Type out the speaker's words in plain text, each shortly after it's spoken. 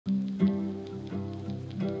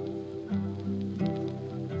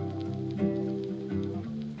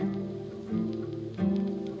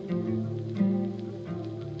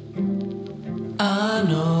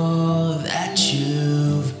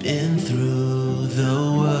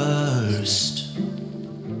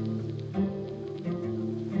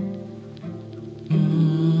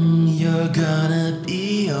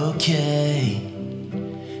okay.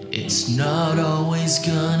 It's not always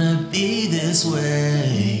gonna be this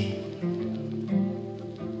way.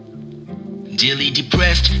 Daily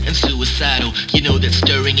depressed and suicidal. You know that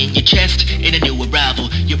stirring in your chest. In a new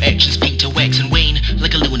arrival, your actions paint to wax and wane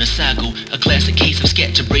like a lunar cycle. A classic case of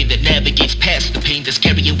scatterbrain that navigates past the pain that's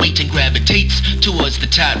carrying weight and gravitates towards the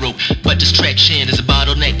tightrope. But distraction is a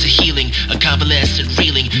bottleneck to healing, a convalescent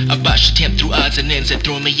reeling, a botched attempt through odds and ends that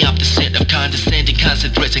throw me off the scent of condescending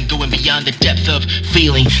constant threats and going beyond the depth of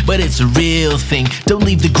feeling. But it's a real thing, don't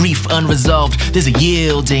leave the grief unresolved. There's a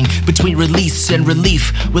yielding between release and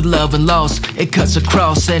relief. With love and loss, it cuts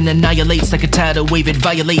across and annihilates like a tidal wave. It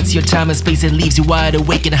violates your time and space and leaves you wide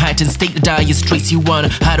awake in a heightened state of dire straits. You wanna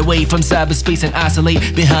hide away from cyberspace and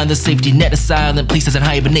isolate behind the safety net of silent places and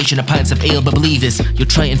hibernation of pints of ale. But believe this, you'll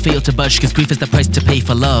try and fail to budge, cause grief is the price to pay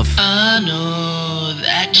for love. I know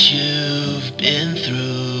that you've been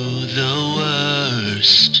through the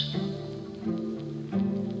worst.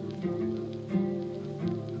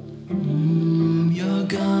 You're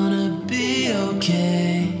gonna be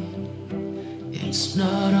okay. It's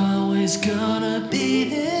not always gonna be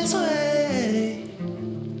this way.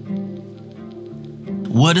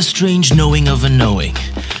 What a strange knowing of a knowing.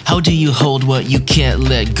 How do you hold what you can't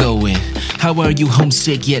let go in? How are you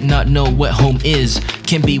homesick yet not know what home is?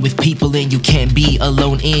 Can be with people and you can't be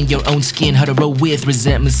alone in your own skin. How to roll with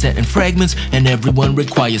resentment set in fragments, and everyone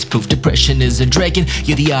requires proof. Depression is a dragon,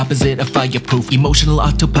 you're the opposite of fireproof. Emotional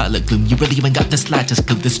autopilot gloom, you really haven't got the slightest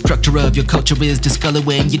clue. The structure of your culture is discolored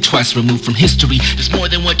when you're twice removed from history. There's more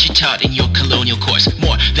than what you taught in your colonial course.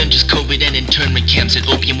 More than just COVID and internment camps and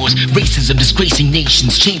opium wars. Racism disgracing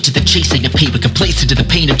nations, chained to the chasing of paper, complacent to the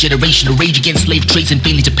pain of generational rage against slave trades and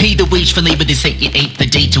failing to pay the wage for labor. They say it ain't the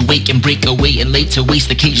day to wake and break away and late to waste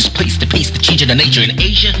the cage's place to pace the change in the nature. In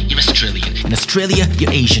Asia, you're Australian. In Australia, you're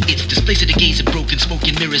Asian. It's displaced to gaze at broken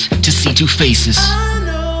smoking mirrors to see two faces. I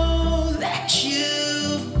know that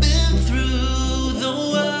you've been through the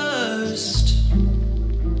worst.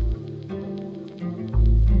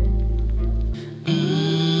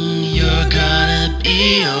 You're gonna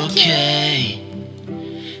be okay.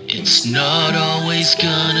 It's not always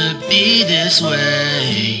gonna be this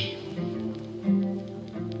way.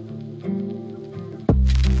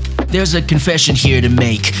 There's a confession here to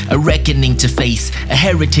make, a reckoning to face, a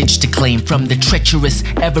heritage to claim from the treacherous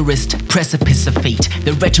Everest precipice of fate.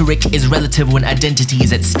 The rhetoric is relative when identity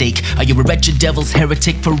is at stake. Are you a wretched devil's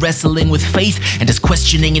heretic for wrestling with faith? And does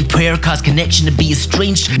questioning in prayer cause connection to be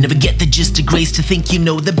estranged? Never get the gist of grace to think you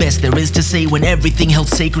know the best there is to say when everything held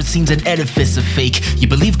sacred seems an edifice of fake. You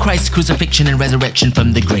believe Christ's crucifixion and resurrection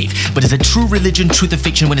from the grave, but is a true religion truth or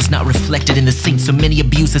fiction when it's not reflected in the saints? So many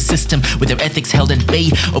abuse the system with their ethics held at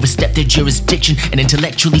bay, overstep their jurisdiction and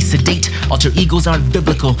intellectually sedate. Alter egos aren't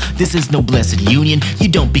biblical, this is no blessed union. You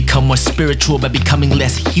don't become more spiritual by becoming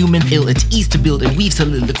less human. Ill at ease to build and weave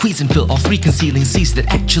soliloquies and fill all three concealing cease that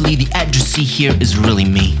actually the addressee here is really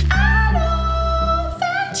me.